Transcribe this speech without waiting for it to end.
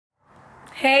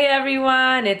Hey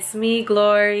everyone, it's me,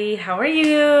 Glory. How are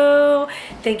you?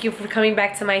 Thank you for coming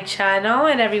back to my channel,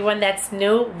 and everyone that's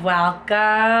new,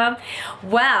 welcome.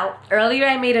 Well, earlier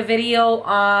I made a video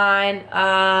on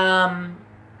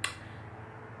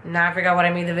now I forgot what I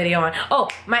made the video on. Oh,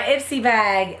 my Ipsy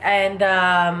bag and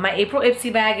my April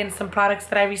Ipsy bag and some products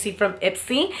that I received from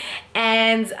Ipsy.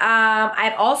 And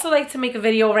I'd also like to make a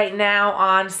video right now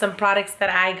on some products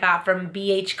that I got from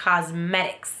BH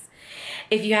Cosmetics.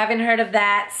 If you haven't heard of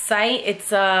that site,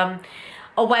 it's a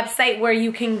website where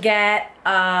you can get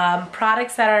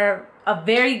products that are of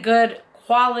very good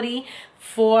quality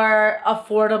for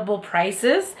affordable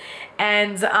prices.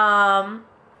 And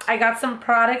I got some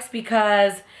products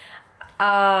because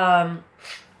I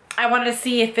wanted to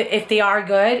see if they are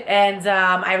good, and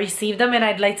I received them and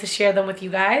I'd like to share them with you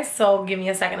guys. So give me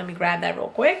a second, let me grab that real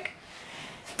quick.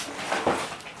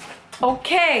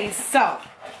 Okay, so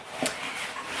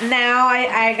now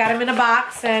I got them in a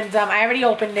box, and I already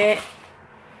opened it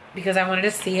because I wanted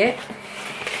to see it.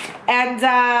 And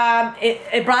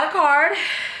it brought a card,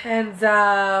 and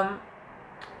a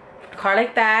card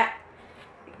like that.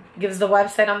 Gives the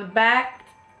website on the back.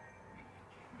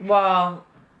 Well,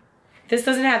 this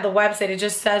doesn't have the website, it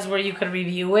just says where you can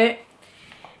review it.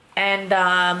 And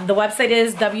the website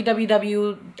is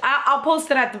www. I'll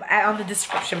post it on the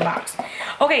description box.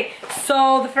 Okay,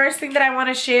 so the first thing that I want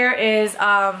to share is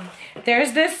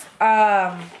there's this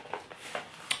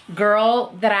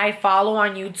girl that I follow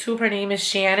on YouTube. Her name is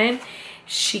Shannon.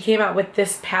 She came out with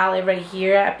this palette right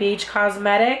here at BH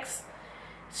Cosmetics,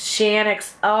 Shan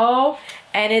XO,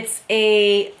 and it's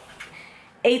a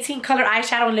 18 color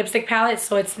eyeshadow and lipstick palette.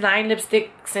 So it's 9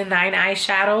 lipsticks and 9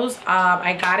 eyeshadows.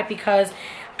 I got it because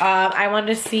I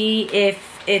wanted to see if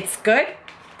it's good,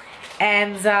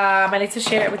 and I like to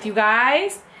share it with you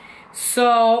guys.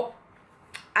 So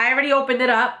I already opened it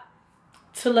up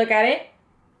to look at it,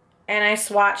 and I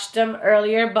swatched them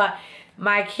earlier, but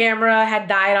my camera had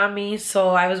died on me, so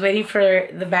I was waiting for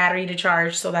the battery to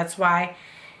charge. So that's why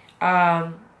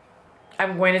I'm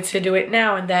going to do it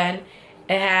now. And then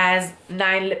it has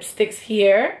 9 lipsticks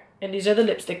here, and these are the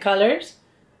lipstick colors.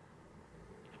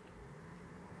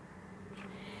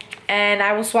 And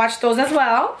I will swatch those as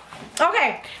well.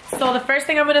 Okay, so the first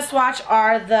thing I'm going to swatch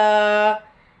are the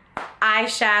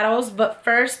eyeshadows. But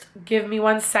first, give me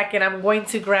 1 second. I'm going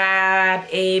to grab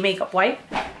a makeup wipe.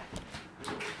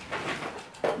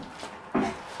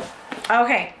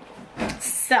 Okay,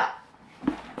 so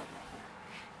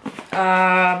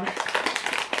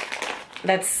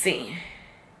let's see.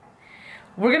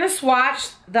 We're going to swatch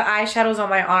the eyeshadows on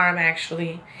my arm,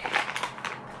 actually.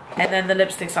 And then the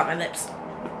lipsticks on my lips.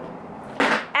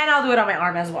 And I'll do it on my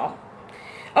arm as well.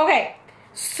 Okay,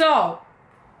 so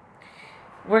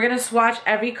we're gonna swatch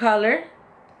every color.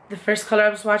 The first color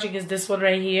I'm swatching is this one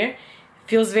right here. It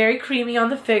feels very creamy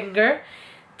on the finger.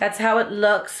 That's how it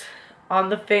looks on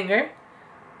the finger.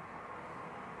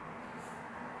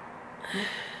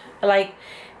 Like,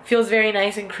 feels very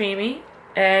nice and creamy.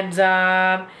 And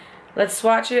let's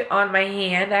swatch it on my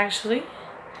hand, actually.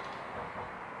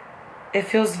 It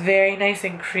feels very nice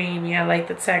and creamy. I like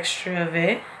the texture of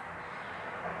it.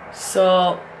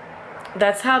 So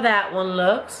that's how that one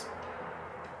looks.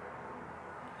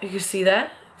 You can see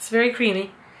that? It's very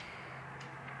creamy.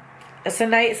 It's a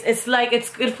nice, it's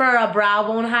good for a brow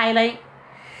bone highlight.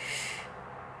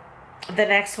 The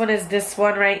next one is this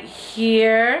one right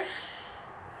here,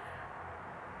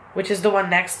 which is the one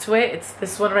next to it. It's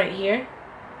this one right here.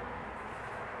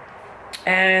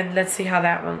 And let's see how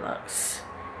that one looks.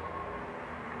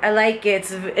 I like it.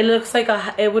 It looks like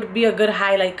it would be a good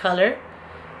highlight color.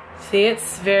 See,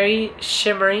 it's very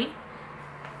shimmery.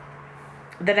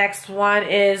 The next one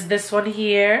is this one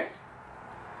here.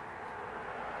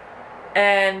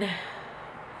 And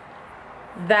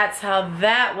that's how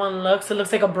that one looks. It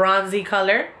looks like a bronzy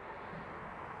color.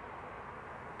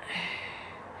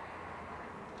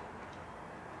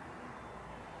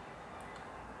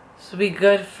 This would be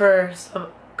good for some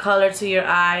color to your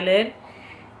eyelid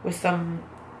with some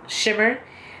shimmer.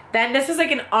 Then this is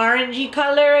like an orangey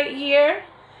color right here.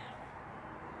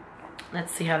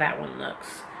 Let's see how that one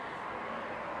looks.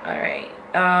 Alright,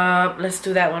 let's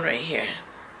do that one right here.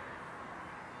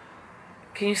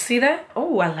 Can you see that?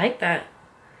 Oh, I like that.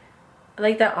 I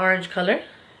like that orange color.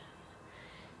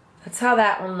 That's how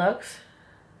that one looks.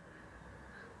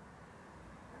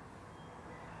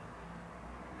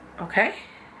 Okay.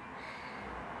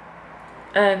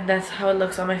 And that's how it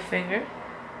looks on my finger.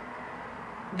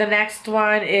 The next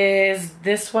one is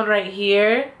this one right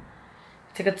here.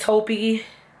 It's like a taupey.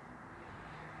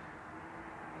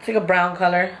 It's like a brown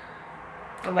color.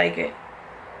 I like it.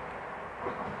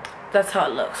 That's how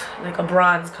it looks. Like a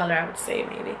bronze color, I would say,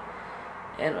 maybe.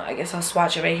 And I guess I'll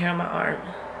swatch it right here on my arm.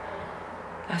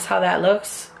 That's how that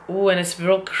looks. Ooh, and it's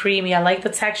real creamy. I like the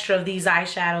texture of these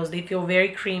eyeshadows. They feel very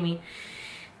creamy.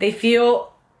 They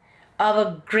feel of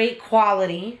a great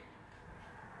quality.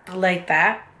 I like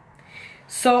that.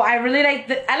 So I really like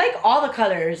I like all the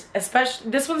colors,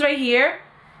 especially this one's right here.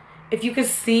 If you can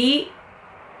see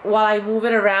while I move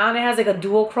it around, it has like a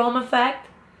duochrome effect.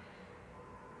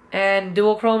 And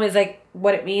duochrome is like,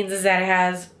 what it means is that it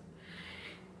has,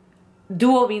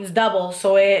 dual means double.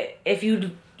 So if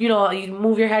you know, you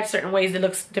move your head certain ways, it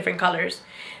looks different colors.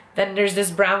 Then there's this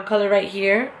brown color right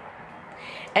here.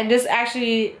 And this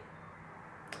actually,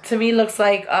 to me, looks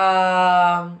like,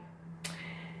 I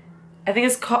think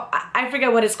it's called, I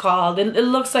forget what it's called. It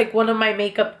looks like one of my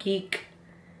Makeup Geek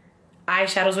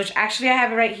eyeshadows, which actually I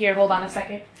have it right here. Hold on a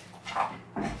second.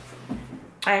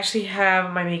 I actually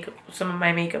have some of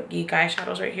my Makeup Geek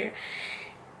eyeshadows right here.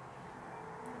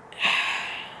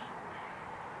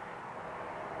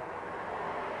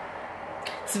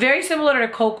 It's very similar to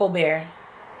Cocoa Bear,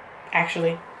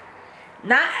 actually.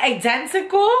 Not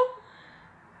identical,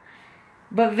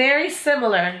 but very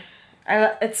similar.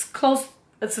 It's close.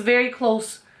 It's very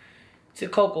close to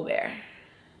Cocoa Bear.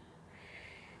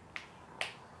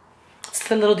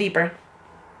 It's a little deeper.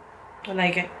 I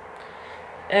like it.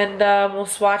 And we'll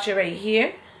swatch it right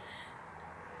here.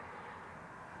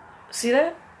 See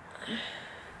that?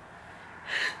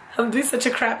 I'm doing such a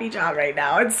crappy job right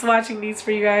now. I'm swatching these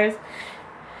for you guys.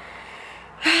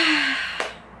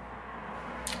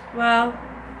 Well,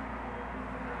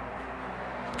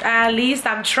 at least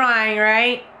I'm trying,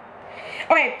 right?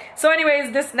 Okay, so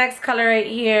anyways, this next color right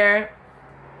here,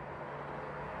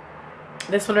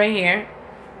 this one right here,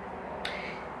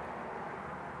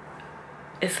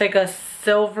 it's like a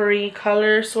silvery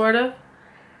color, sort of.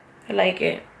 I like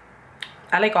it.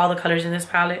 I like all the colors in this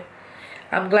palette.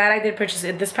 I'm glad I did purchase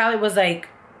it. This palette was like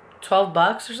 12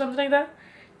 bucks or something like that.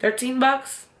 13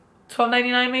 bucks.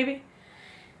 $12.99 maybe.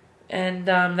 And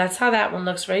that's how that one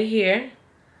looks right here.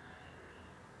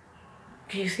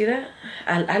 Can you see that?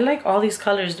 I like all these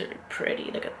colors. They're pretty.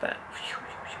 Look at that.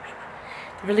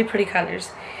 Really pretty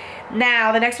colors.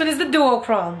 Now, the next one is the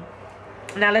duochrome.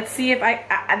 Now, let's see if now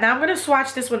I'm going to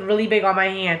swatch this one really big on my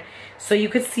hand. So you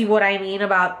could see what I mean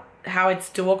about how it's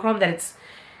duochrome. That it's,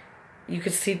 you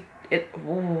could see it.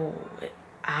 Ooh,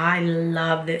 I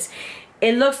love this.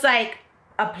 It looks like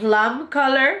a plum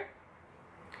color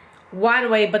one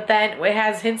way, but then it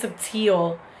has hints of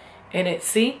teal in it.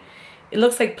 See? It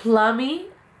looks like plummy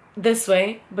this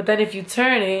way, but then if you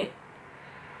turn it,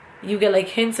 you get like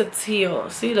hints of teal.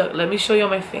 See, look, let me show you on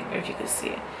my finger if you can see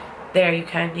it. There, you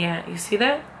can, yeah. You see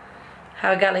that?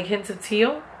 How it got like hints of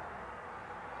teal?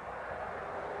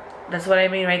 That's what I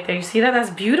mean right there. You see that? That's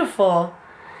beautiful.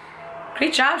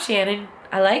 Great job, Shannon.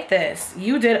 I like this.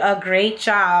 You did a great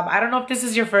job. I don't know if this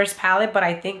is your first palette, but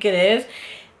I think it is.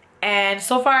 And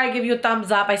so far, I give you a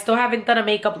thumbs up. I still haven't done a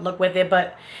makeup look with it,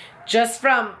 but just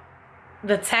from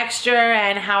the texture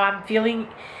and how I'm feeling,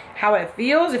 how it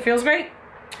feels great.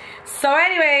 So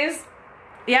anyways,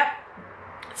 yep.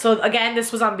 So again,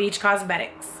 this was on Beach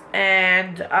Cosmetics.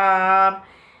 And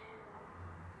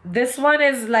this one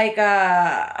is like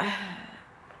a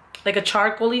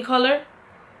charcoaly color.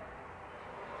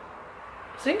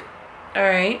 See?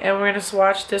 Alright, and we're gonna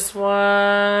swatch this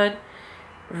one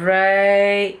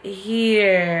right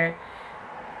here.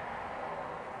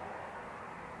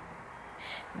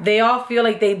 They all feel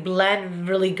like they blend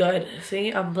really good.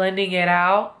 See, I'm blending it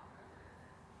out.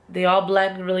 They all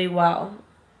blend really well.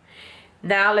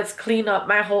 Now let's clean up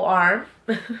my whole arm.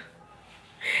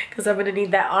 Because I'm gonna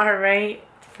need that arm, right?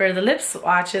 For the lip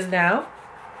swatches now.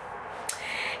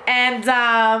 And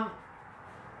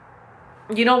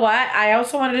you know what? I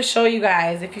also wanted to show you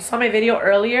guys, if you saw my video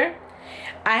earlier,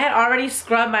 I had already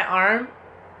scrubbed my arm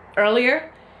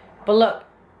earlier, but look,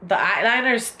 the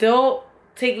eyeliner is still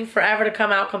taking forever to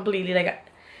come out completely, like,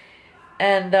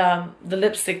 and the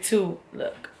lipstick too.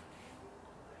 Look,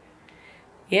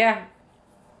 yeah.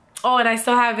 Oh, and I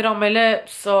still have it on my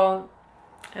lips. So,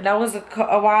 and that was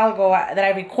a while ago that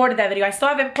I recorded that video. I still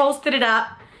haven't posted it up.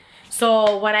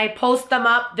 So when I post them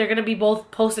up, they're gonna be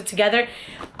both posted together.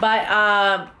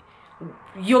 But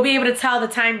you'll be able to tell the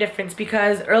time difference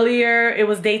because earlier it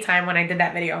was daytime when I did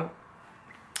that video.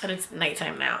 And it's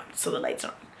nighttime now, so the lights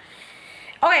are on.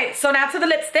 Okay, so now to the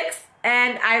lipsticks.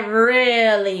 And I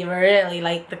really, really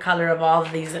like the color of all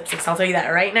of these lipsticks. I'll tell you that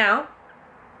right now.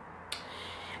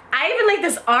 I even like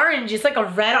this orange. It's like a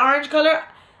red-orange color.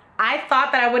 I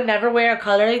thought that I would never wear a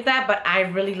color like that, but I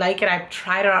really like it. I've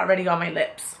tried it already on my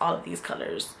lips, all of these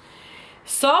colors.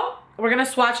 So, we're going to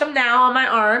swatch them now on my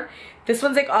arm. This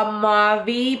one's like a mauve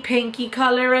pinky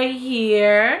color right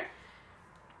here.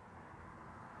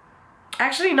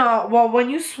 Actually, no. Well, when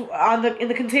you in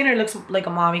the container, it looks like a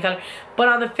mauve color, but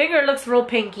on the finger, it looks real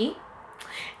pinky.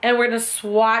 And we're gonna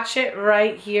swatch it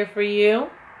right here for you.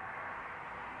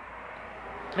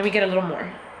 Let me get a little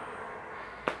more.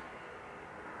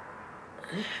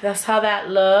 That's how that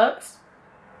looks.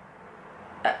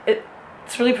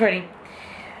 It's really pretty.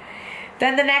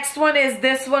 Then the next one is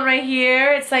this one right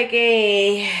here. It's like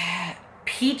a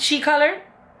peachy color.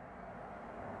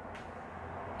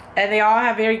 And they all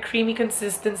have very creamy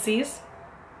consistencies.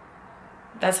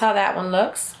 That's how that one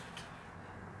looks.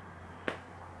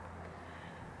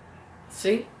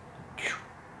 See?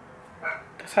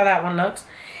 That's how that one looks.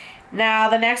 Now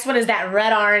the next one is that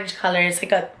red orange color. It's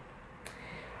like a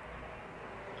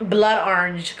blood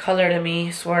orange color to me,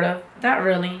 sort of. Not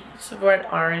really. It's a red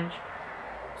orange.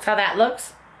 That's how that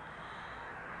looks.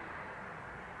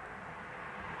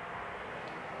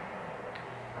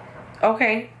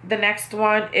 Okay, the next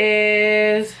one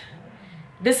is,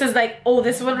 this is like, oh,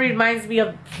 this one reminds me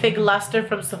of Fig Luster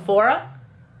from Sephora.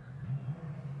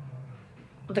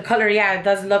 The color, yeah, it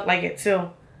does look like it too.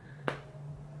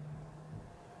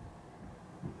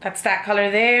 That's that color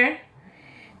there.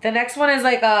 The next one is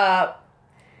like a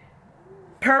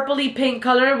purpley pink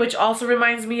color, which also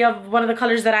reminds me of one of the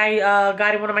colors that I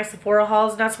got in one of my Sephora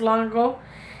hauls not so long ago.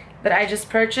 That I just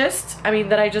purchased. I mean,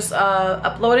 that I just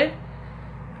uploaded.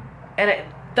 And it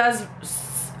does,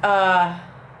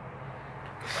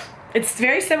 it's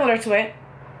very similar to it.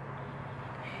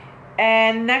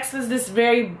 And next is this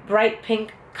very bright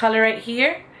pink color right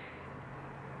here.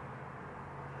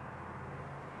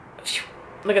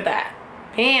 Look at that.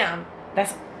 Bam.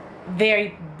 That's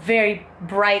very, very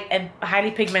bright and highly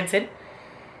pigmented.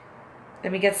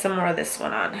 Let me get some more of this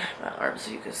one on my arm so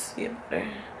you can see it better.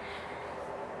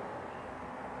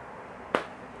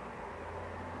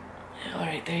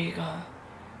 Alright, there you go.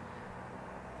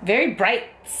 Very bright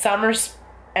summer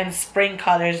and spring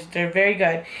colors. They're very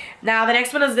good. Now the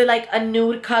next one is like a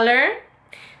nude color.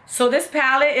 So this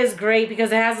palette is great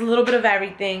because it has a little bit of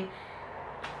everything.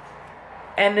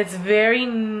 And it's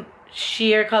very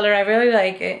sheer color. I really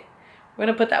like it. We're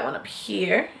going to put that one up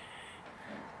here.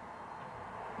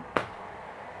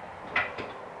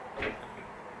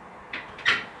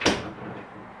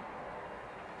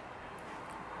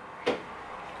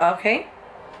 Okay.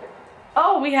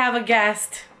 Oh, we have a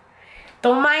guest.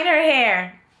 Don't mind her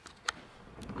hair.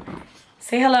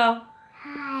 Say hello.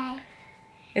 Hi.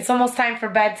 It's almost time for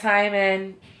bedtime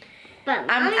and But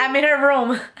I'm in her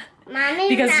room. Mommy,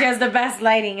 Because she has the best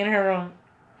lighting in her room.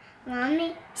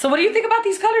 Mommy. So what do you think about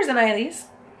these colors, Annalise?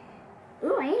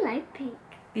 Ooh, I like pink.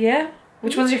 Yeah?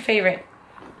 Which one's your favorite?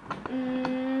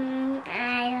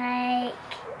 I like...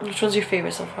 Which one's your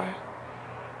favorite so far?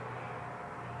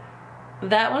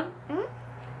 That one?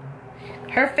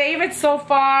 Her favorite so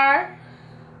far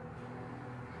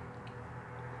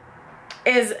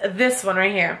is this one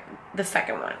right here. The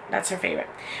second one. That's her favorite.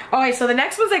 Okay, so the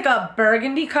next one's like a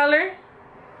burgundy color.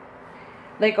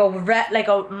 Like a red, like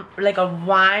a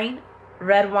wine,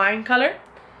 red wine color.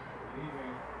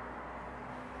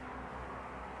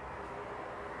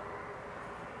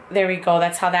 There we go.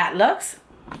 That's how that looks.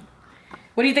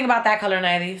 What do you think about that color,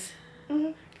 Annalise?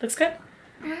 Looks good?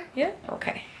 Yeah?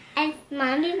 Okay. And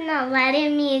Mommy's not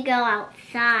letting me go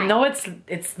outside. No,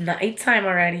 it's nighttime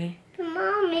already.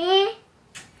 Mommy.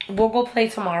 We'll go play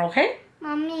tomorrow, okay?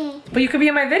 Mommy. But you could be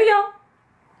in my video.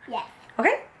 Yes.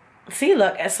 Okay? See,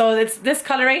 look. So it's this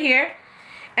color right here.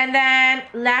 And then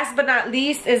last but not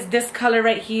least is this color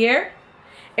right here.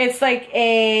 It's like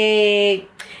a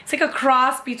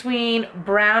cross between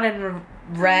brown and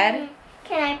red.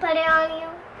 Can I put it on you?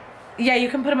 Yeah, you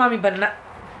can put them on me, but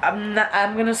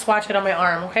I'm gonna swatch it on my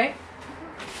arm, okay?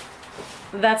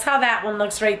 That's how that one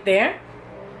looks right there.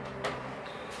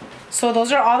 So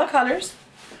those are all the colors.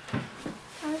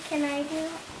 What can I do?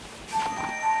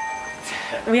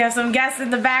 We have some guests in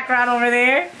the background over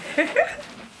there.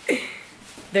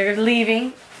 They're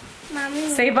leaving. Mommy.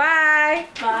 Say bye.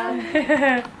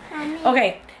 Bye. Mommy.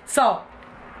 Okay, so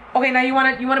now you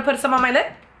wanna put some on my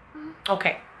lip?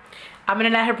 Okay. I'm gonna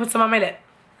let her put some on my lip.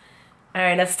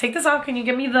 Alright, let's take this off. Can you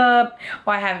give me the...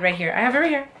 Oh, I have it right here. I have it right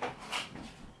here.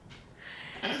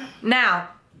 Now,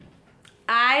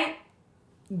 I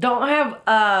don't have...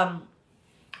 I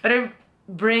didn't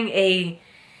bring a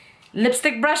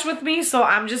lipstick brush with me, so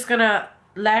I'm just gonna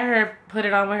let her put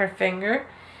it on with her finger.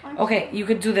 Okay, you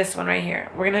could do this one right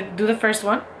here. We're gonna do the first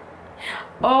one.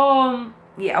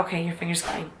 Yeah, okay, your finger's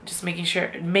clean. Just making sure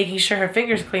her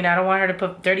finger's clean. I don't want her to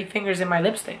put dirty fingers in my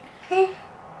lipstick.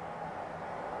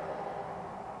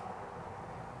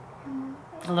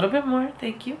 A little bit more.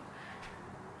 Thank you.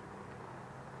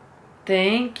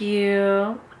 Thank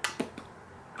you.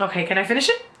 Okay, can I finish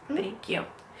it? Thank you.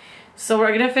 So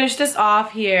we're gonna finish this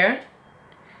off here.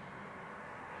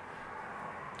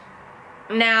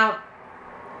 Now,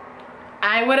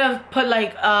 I would have put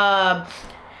like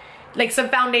some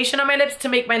foundation on my lips to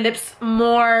make my lips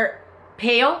more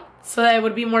pale, so that it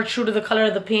would be more true to the color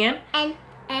of the pan. And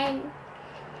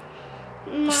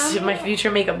My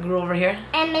future makeup guru over here.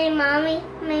 And my mommy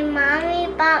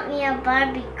bought me a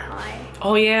Barbie car.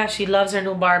 Oh yeah, she loves her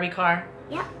new Barbie car.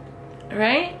 Yep.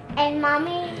 Right? And I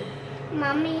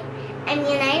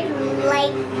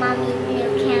like mommy's new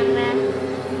camera.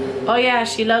 Oh yeah,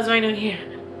 she loves my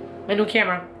new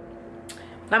camera.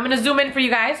 I'm gonna zoom in for you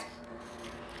guys.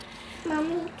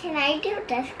 Mommy, can I do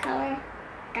this color?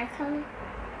 That color?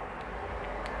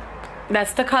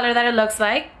 That's the color that it looks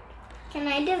like. Can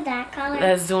I do that color?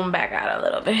 Let's zoom back out a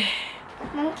little bit.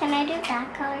 Mom, can I do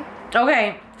that color?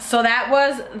 Okay, so that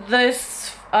was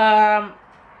this,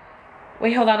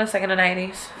 wait, hold on a second, the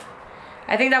 90s.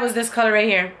 I think that was this color right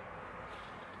here.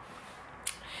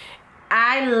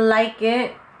 I like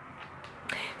it.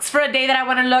 It's for a day that I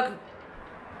want to look,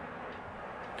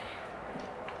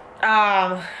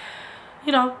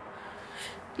 you know,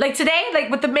 like today, like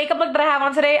with the makeup look that I have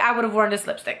on today, I would have worn this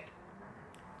lipstick.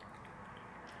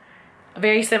 A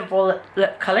very simple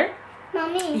lip color.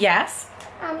 Mommy. Yes.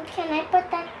 Can I put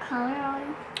that color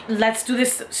on? Let's do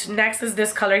this. Next is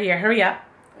this color here. Hurry up.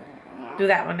 Do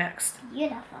that one next.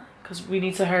 Beautiful. Because we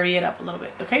need to hurry it up a little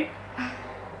bit, okay?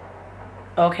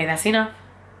 Okay, that's enough.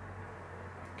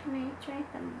 Can I try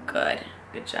some more? Good.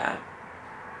 Good job.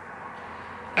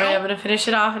 Alright, I'm going to finish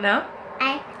it off now.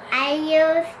 I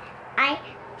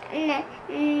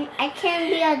can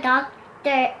be a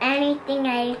doctor, anything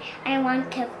I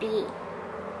want to be.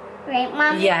 Right,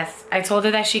 Mom? Yes, I told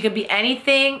her that she could be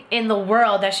anything in the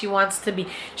world that she wants to be.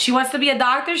 She wants to be a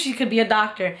doctor, she could be a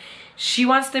doctor. She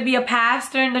wants to be a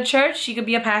pastor in the church, she could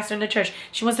be a pastor in the church.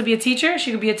 She wants to be a teacher,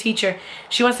 she could be a teacher.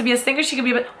 She wants to be a singer, she could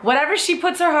be whatever she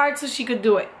puts her heart to, she could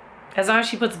do it. As long as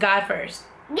she puts God first.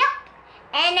 Yep.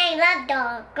 And I love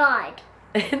God.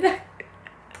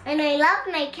 And I love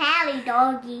my Callie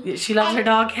doggy. She loves her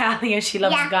dog Callie, and she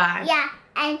loves God. Yeah,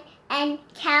 and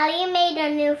Callie made a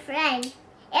new friend.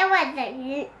 It was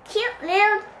a cute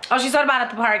little... Oh, she thought about it at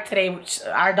the park today.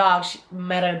 Our dog, she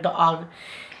met a dog,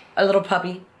 a little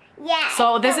puppy. Yeah.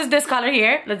 So this is this color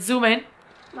here. Let's zoom in.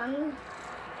 Mommy.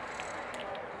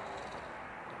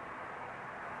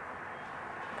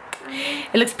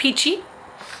 It looks peachy.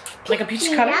 Like a peach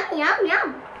color. Yum, yum,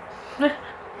 yum.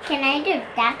 Can I do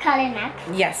that color next?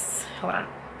 Yes. Hold on.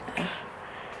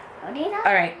 Holding on.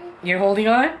 Alright. You're holding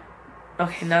on?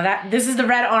 Okay, now this is the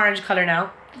red-orange color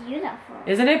now. Beautiful.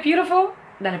 Isn't it beautiful?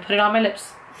 Then I put it on my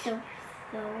lips. So.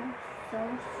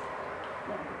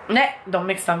 Nah, don't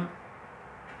mix them.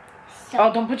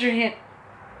 Oh, don't put your hand.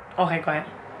 Okay, go ahead.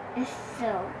 It's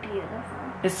so beautiful.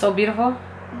 It's so beautiful?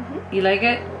 You like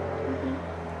it?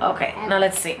 Okay, now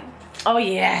let's see. Oh,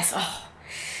 yes. Oh,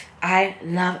 I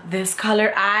love this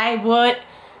color. I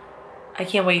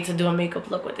can't wait to do a makeup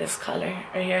look with this color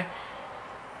right here.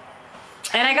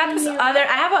 And I got this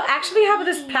actually have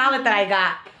this palette that I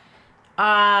got.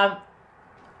 I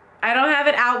don't have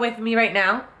it out with me right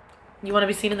now. You want to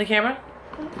be seen in the camera?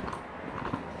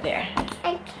 There.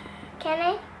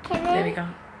 There we go.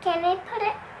 Can I put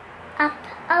it up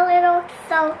a little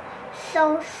so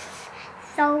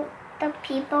the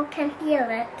people can feel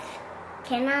it?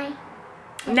 Can I?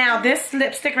 Now this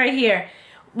lipstick right here.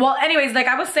 Well, anyways, like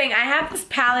I was saying, I have this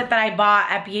palette that I bought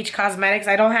at BH Cosmetics.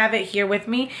 I don't have it here with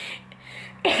me.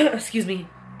 Excuse me.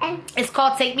 It's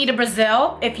called Take Me to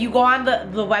Brazil. If you go on the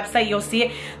website, you'll see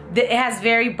it. It has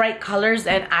very bright colors,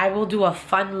 and I will do a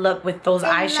fun look with those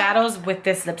eyeshadows with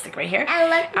this lipstick right here. And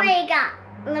look what I got.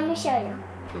 Let me show you.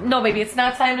 No, baby, it's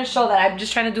not time to show that. I'm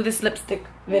just trying to do this lipstick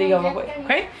video real quick,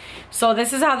 okay? So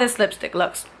this is how this lipstick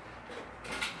looks.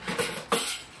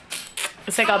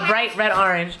 It's like a bright red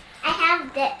orange. I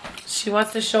have this. She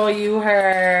wants to show you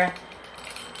her...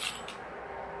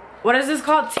 What is this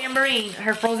called? Tambourine.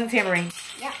 Her frozen tambourine.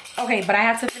 Yep. Okay, but I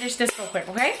have to finish this real quick,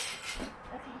 okay?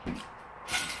 Okay.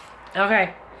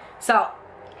 Okay. So,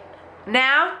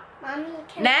 now, Mommy,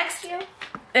 next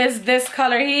is this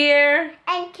color here.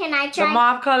 And can I try? The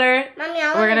mauve color. Mommy,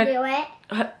 I want to do it.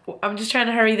 I'm just trying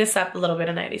to hurry this up a little bit,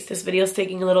 Anites. This video's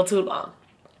taking a little too long.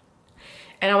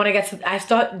 And I want to get to... I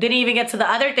still didn't even get to the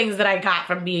other things that I got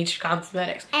from BH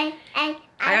Cosmetics. And I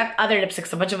got other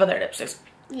lipsticks, a bunch of other lipsticks.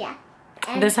 Yeah.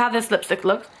 This is how this lipstick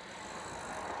looks.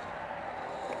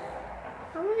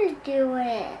 I want to do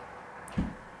it.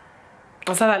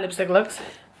 That's how that lipstick looks.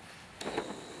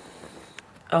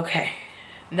 Okay.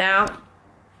 Now,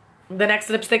 the next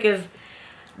lipstick is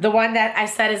the one that I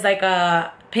said is like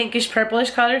a pinkish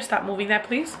purplish color. Stop moving that,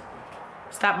 please.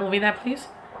 Stop moving that, please.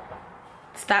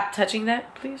 Stop touching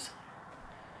that, please.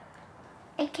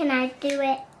 Can I do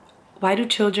it? Why do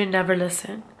children never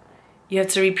listen? You have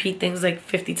to repeat things like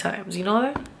 50 times. You know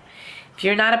that? If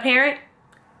you're not a parent,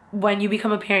 when you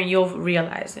become a parent, you'll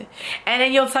realize it. And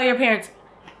then you'll tell your parents,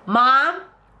 Mom,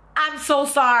 I'm so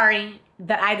sorry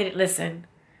that I didn't listen.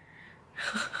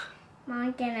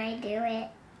 Mom, can I do it?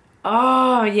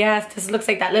 Oh, yes. This looks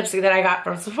like that lipstick that I got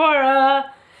from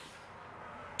Sephora.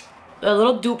 A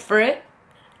little dupe for it.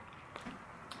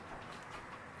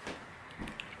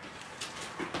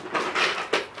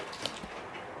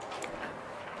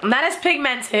 Not as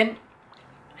pigmented.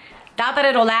 Doubt that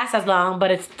it'll last as long,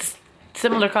 but it's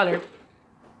similar color.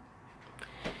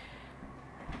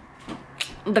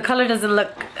 The color doesn't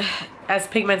look as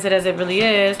pigmented as it really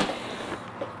is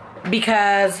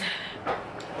because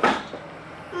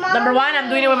Mommy. number one, I'm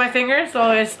doing it with my fingers, so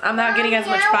I'm not getting as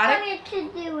much product. I wanted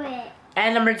to do it.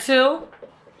 And number two,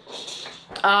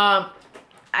 I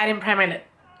didn't prime my lip.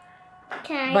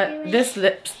 Can I do But it? this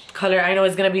lip color I know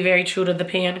is gonna be very true to the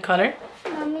pan color.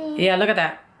 Mommy. Yeah, look at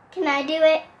that. Can I do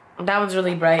it? That one's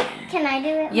really bright. Can I do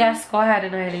it? Yes, go ahead,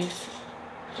 Annalise.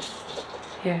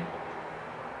 Here.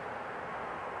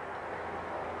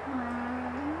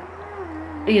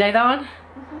 You like that one?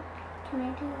 Can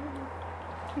I do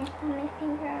it? Can I put my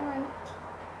finger on?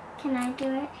 Can I do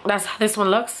it? That's how this one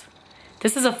looks.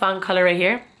 This is a fun color right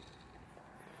here.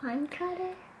 Fun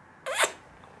color?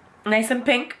 Nice and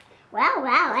pink. Wow,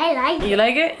 I like You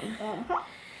like it? it.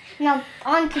 No,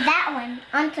 onto that one.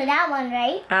 Onto that one,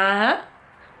 right? Uh-huh.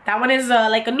 That one is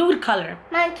like a nude color.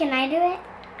 Mom, can I do it?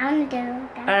 I want to do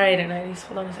that. Alright, Annalise,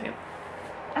 hold on a second.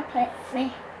 I'll put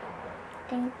my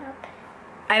thing up.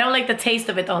 I don't like the taste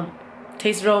of it though.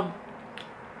 Tastes real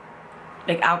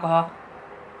like alcohol.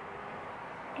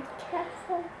 Be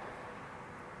careful.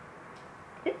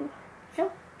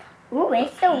 Ooh,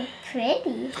 it's so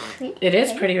pretty. It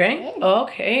is pretty, right?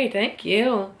 Okay, thank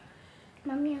you.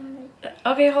 Mommy, I'm gonna...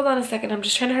 Okay, hold on a second. I'm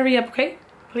just trying to hurry up, okay?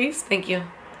 Please, thank you.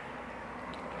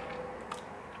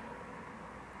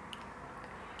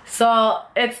 So,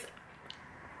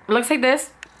 looks like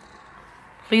this.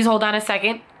 Please hold on a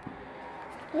second.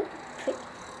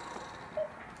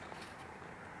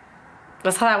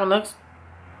 That's how that one looks.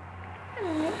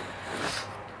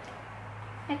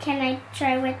 Can I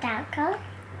try with that color?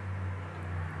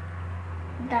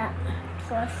 That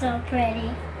was so pretty.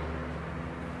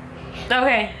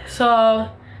 Okay, so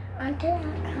Onto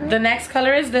that color. the next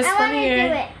color is this one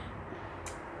here.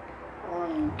 I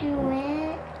want to do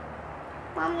it.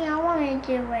 Mommy, I want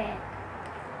to do it.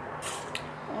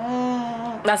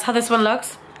 That's how this one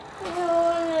looks. I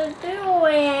want to do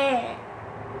it.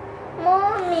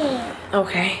 Mommy,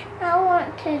 Okay. I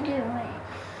want to do it.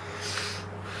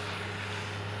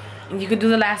 You could do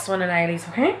the last one, Annalise,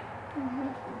 okay?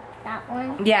 That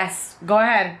one. Yes, go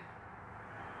ahead.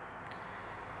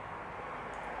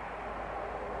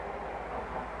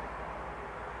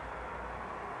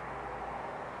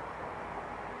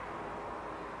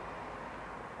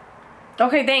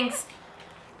 Okay, thanks.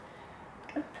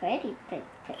 Pretty.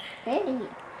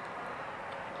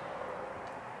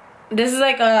 This is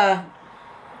like a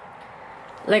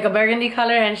burgundy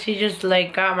color, and she just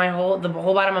like got the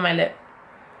whole bottom of my lip.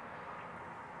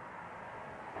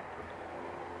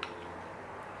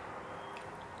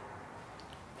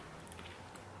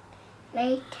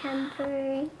 My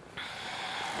temper.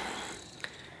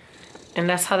 And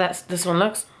that's how this one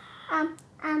looks.